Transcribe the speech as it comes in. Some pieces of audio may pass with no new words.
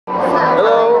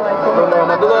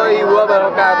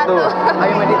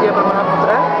Aditya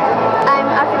Putra. I'm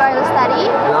Arvi Lestari.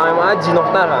 And I'm Aji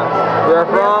Novtara. We are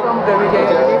from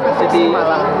Brawijaya University,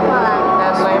 Malang.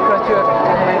 And my project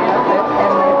is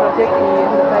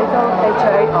the title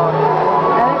EGI on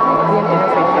electric green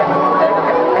innovation.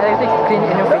 Electric green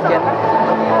innovation.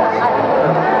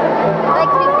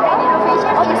 Electric green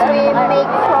innovation is we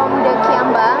make from the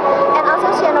Kiambang and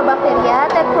also Cyanobacteria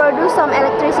that produce some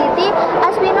electricity.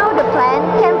 As we know, the plant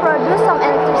can produce some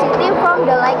electricity from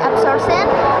the light absorption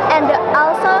and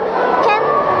also can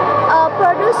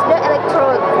produce the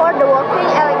electrode for the working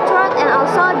electrode and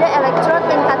also the electrode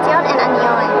in cation and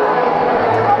anion.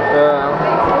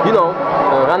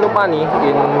 Ranu Pani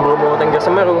in Bromo Tengger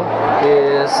Semeru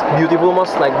is beautiful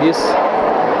moss like this.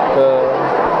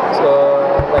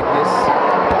 Like this.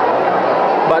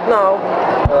 But now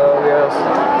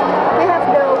we have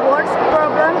the worst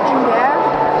problem in there.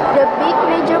 The big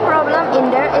major problem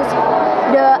in there is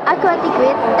the aquatic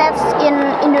weed that's in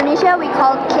Indonesia we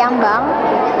call Kiambang.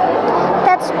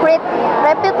 That spread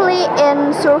rapidly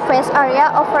in surface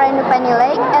area of Ranu Pani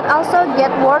Lake and also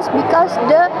get worse because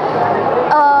the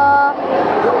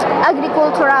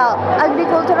agricultural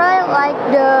like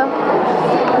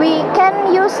we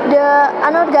can use the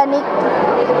anorganic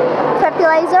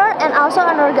fertilizer and also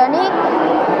anorganic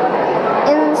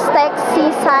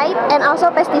insecticide and also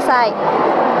pesticide.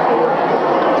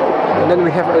 And then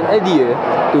we have an idea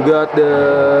to get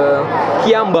the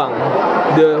Kiambang,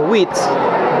 the weeds.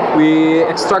 We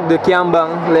extract the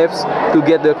Kiambang leaves to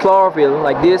get the chlorophyll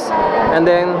like this, and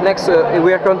then next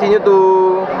we continue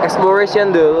to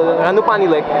exploration the Ranu Pani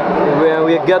Lake, where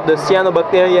we get the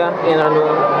Cyanobacteria in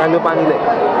Ranu Pani Lake.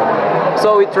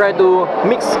 So we try to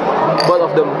mix both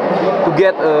of them to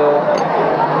get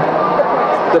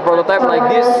the prototype like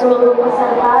this. And this is the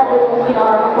prototype. The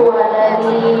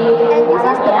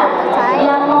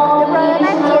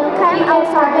prototype can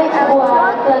also be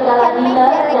electrode, can make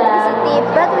the electricity,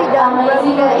 but we don't work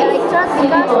the electrode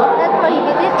because that's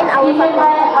prohibited in our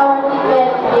faculty.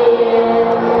 Okay,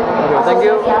 thank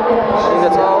you. I think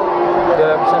that's all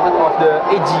the representative of the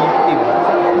AG team.